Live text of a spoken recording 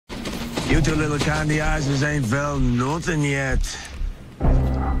You two little candy eyes ain't felt nothing yet.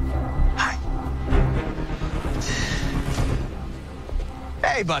 Hi.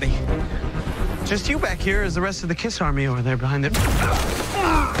 Hey, buddy. Just you back here as the rest of the Kiss Army over there behind it.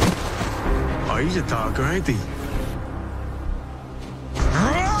 Oh, he's a talker, ain't he?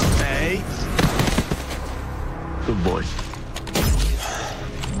 Hey. Good boy.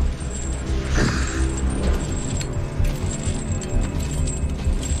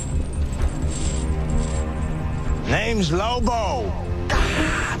 Name's Lobo.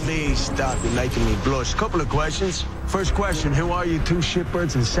 Please stop. You're making me blush. Couple of questions. First question, who are you two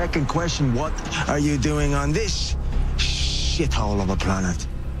shitbirds? And second question, what are you doing on this shithole of a planet?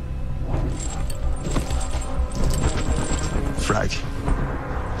 Frag.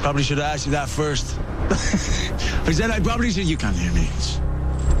 Probably should have asked you that first. I said I probably should. You can't hear me.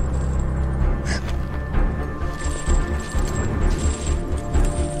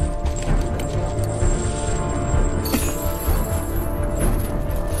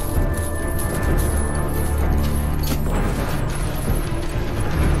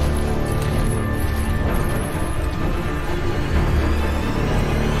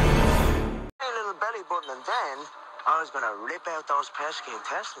 And then I was gonna rip out those pesky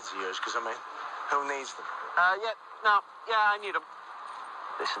intestines of yours, because I mean, who needs them? Yeah, I need them.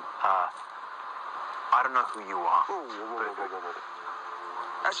 Listen, I don't know who you are. Whoa.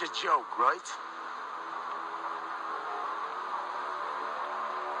 That's a joke, right?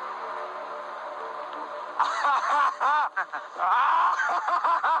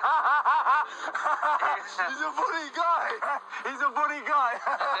 He's a funny guy. He's a funny guy.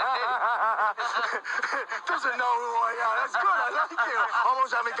 Doesn't know who I am. That's good. I like you.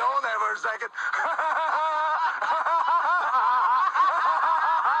 Almost had me going there for a second.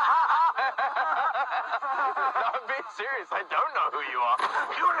 No, I'm being serious. I don't know who you are.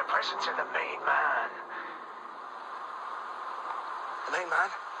 You're the presence of the main man. The main man?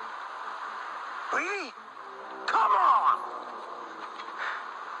 Really? Come on!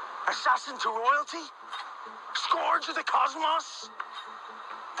 Assassin to royalty? Scourge of the cosmos?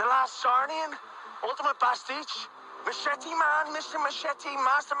 The last Sarnian? Ultimate pastiche? Machete man, Mr. Machete,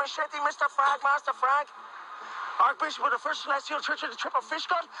 Master Machete, Mr. Frag, Master Frag? Archbishop of the First Celestial Church of the Triple Fish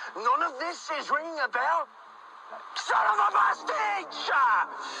God? None of this is ringing a bell? Son of a pastiche!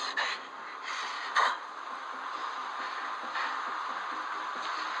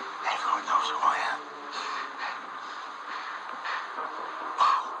 Everyone knows who I am.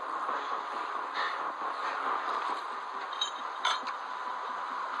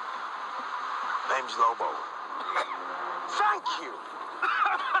 Name's Lobo. Thank you!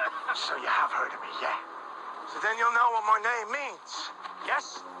 So you have heard of me, yeah? So then you'll know what my name means.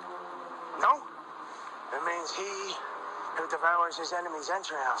 Yes? No? It means he who devours his enemy's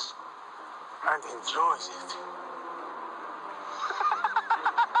entrails and enjoys it.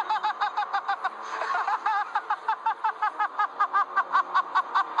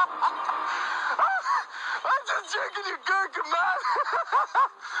 I'm just checking your gherkin, man.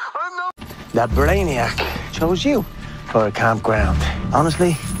 I'm no... That brainiac chose you for a campground.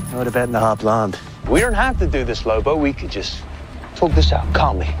 Honestly, I would have bet in the hot blonde. We don't have to do this, Lobo. We could just talk this out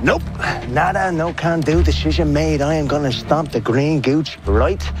calmly. Nope. Nada, no can do. Decision made. I am gonna stomp the green gooch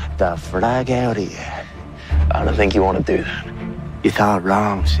right the flag out of you. I don't think you want to do that. You thought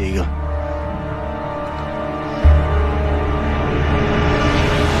wrong, Seagull.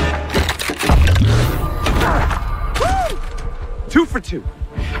 Two for two.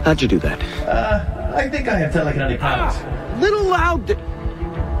 How'd you do that? I think I have telekinetic powers. Little loud.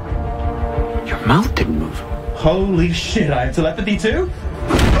 Your mouth didn't move. Holy shit, I have telepathy too?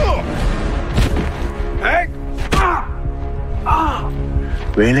 Hey!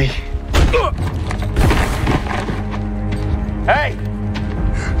 Really? Hey!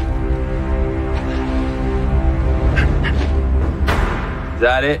 Is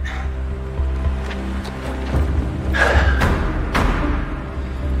that it?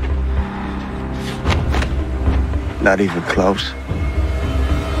 Not even close.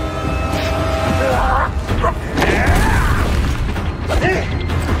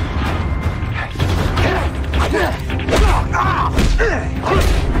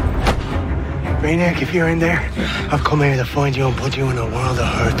 Brainiac, if you're in there, I've come here to find you and put you in a world of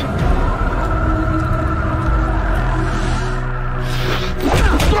hurt.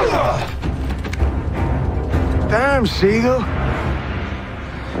 Damn, Seagull.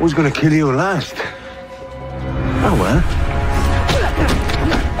 I was gonna kill you last. Oh, well.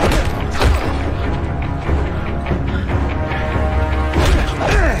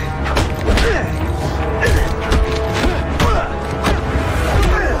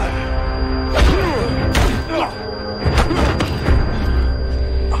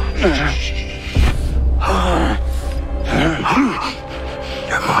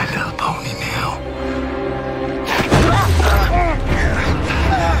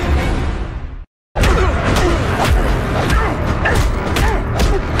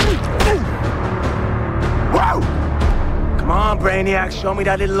 maniac, show me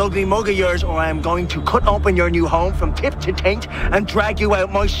that little ugly mug of yours, or I am going to cut open your new home from tip to taint and drag you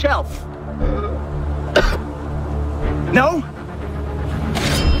out myself. No?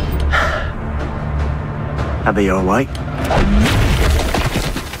 I'll be all right.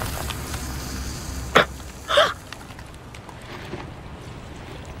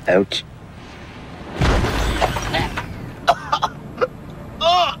 Ouch.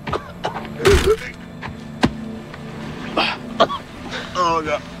 Oh,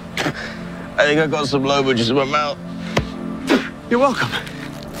 God. I think I got some Lobo just in my mouth. You're welcome.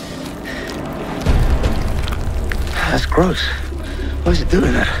 That's gross. Why is it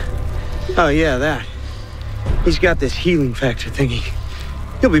doing that? Oh, yeah, that. He's got this healing factor thingy.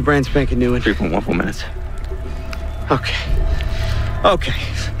 He'll be brand spanking new in 3.14 minutes. Okay. Okay.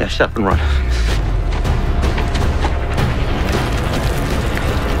 Yeah, shut up and run.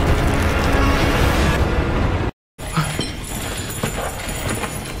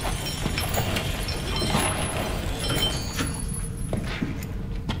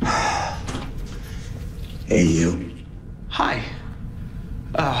 Hey, you. Hi.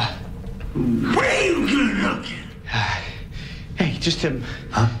 Where are you looking? Hey, just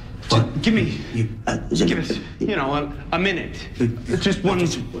Huh? What? give me, You, give us, you know, a minute. Just one.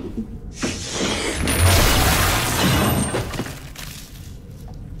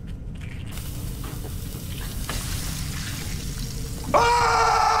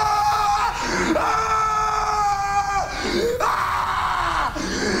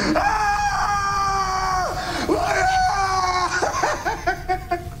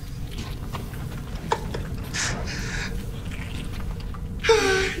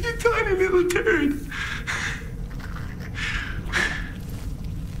 You tiny little turd.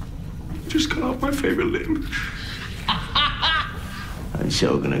 Just cut off my favorite limb. I'm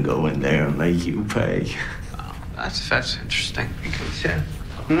sure gonna go in there and make you pay. Oh, that's interesting. Because,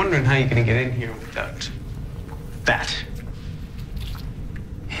 I'm wondering how you're gonna get in here without that.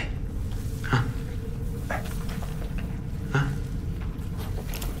 Huh? Huh?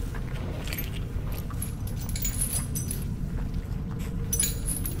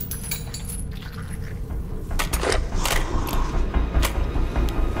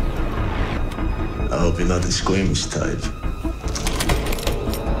 I hope you're not the squeamish type.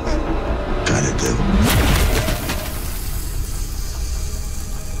 Kinda do.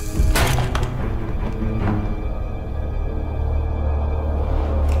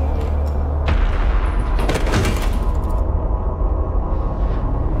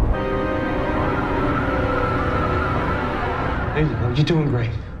 There you go. You're doing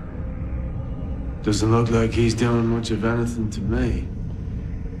great. Doesn't look like he's doing much of anything to me.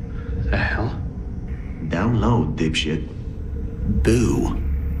 The hell? Down low, dipshit. Boo.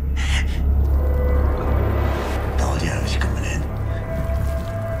 Told you I was coming in.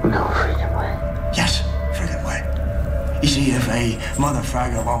 No freaking way. Yes, friggin' way. You see, if a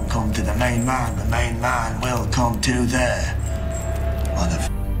motherfucker won't come to the main man will come to the motherfucker.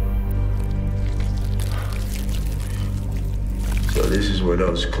 So this is where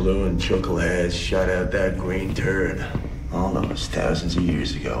those Clue and chuckleheads shot out that green turd. All those thousands of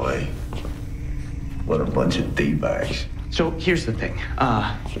years ago, eh? What a bunch of D-bags. So here's the thing.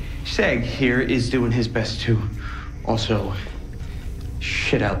 Seg here is doing his best to also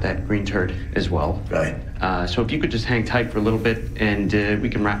shit out that green turd as well. Right. So if you could just hang tight for a little bit and we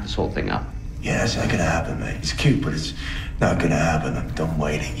can wrap this whole thing up. Yeah, it's not gonna happen, mate. It's cute, but it's not gonna happen. I'm done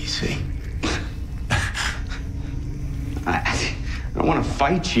waiting, you see. I don't want to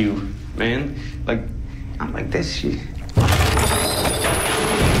fight you, man. Like, I'm like this.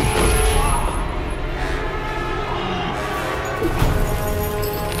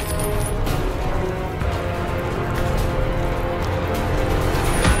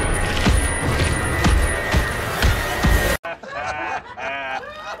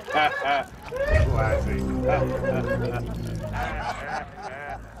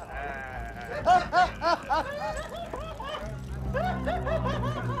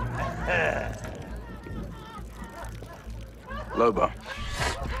 Lobo.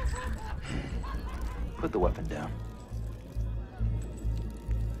 Put the weapon down.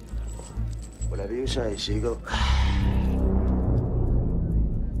 Whatever you say, Siegel.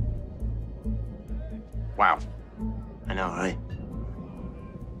 Wow. I know, right?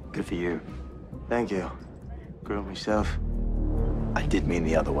 Good for you. Thank you. Grew myself. I did mean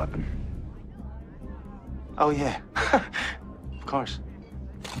the other weapon. Oh, yeah. Of course.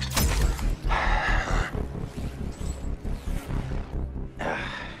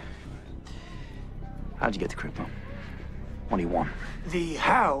 How'd you get to Krypton? What do you want? The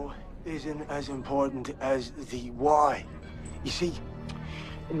how isn't as important as the why. You see,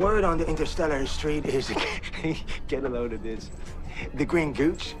 word on the interstellar street is, get a load of this, the green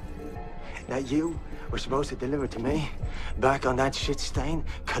gooch that you were supposed to deliver to me back on that shit stain,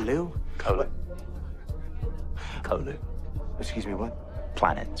 Kalu. Kolu. Kolu. Excuse me, what?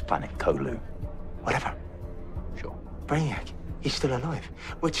 Planet. It's planet Kolu. Whatever. Sure. Brainiac, he's still alive,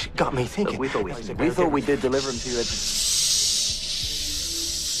 which got me thinking. Look, we thought we did deliver him to you at...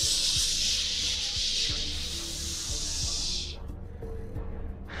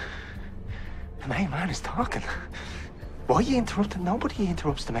 The main man is talking. Why are you interrupting? Nobody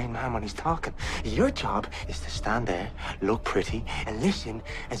interrupts the main man when he's talking. Your job is to stand there, look pretty, and listen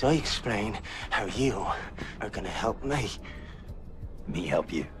as I explain how you are gonna help me. Me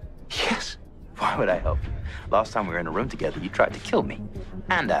help you? Yes. Why would I help you? Last time we were in a room together, you tried to kill me.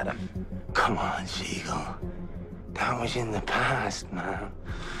 And Adam. Come on, Siegel. That was in the past, man.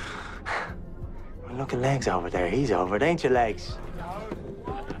 Well, look at Legs over there. He's over it, ain't you, Legs?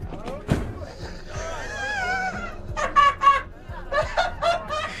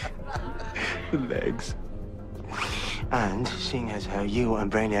 Legs. And seeing as how you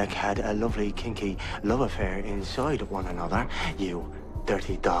and Brainiac had a lovely, kinky love affair inside one another, you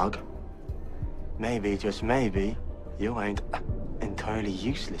dirty dog, maybe, just maybe, you ain't entirely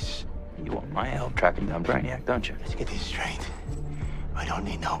useless. You want my help tracking down Brainiac, don't you? Let's get this straight. I don't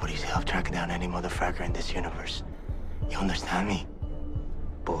need nobody's help tracking down any motherfucker in this universe. You understand me?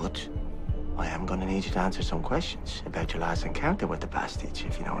 But I am gonna need you to answer some questions about your last encounter with the bastard,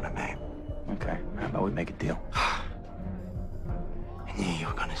 if you know what I mean. Okay, how about we make a deal? I knew you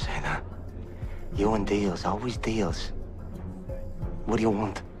were gonna say that. You and deals, always deals. What do you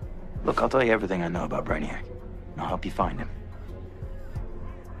want? Look, I'll tell you everything I know about Brainiac. And I'll help you find him.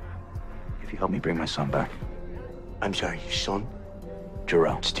 If you help me bring my son back. I'm sorry, your son?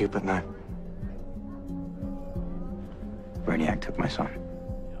 Jor-El. Stupid name. Brainiac took my son.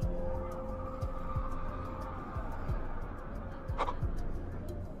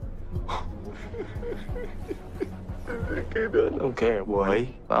 I don't care.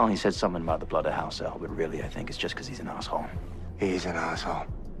 Why? Well, he said something about the blood of House El, but really I think it's just because he's an asshole. He's an asshole.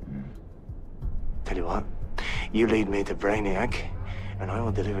 Tell you what, you lead me to Brainiac, and I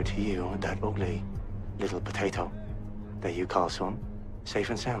will deliver to you that ugly little potato that you call son, safe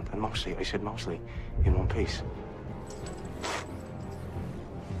and sound, and mostly, I said mostly, in one piece.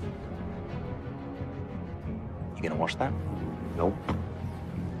 You gonna watch that? Nope.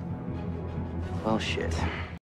 Well, shit.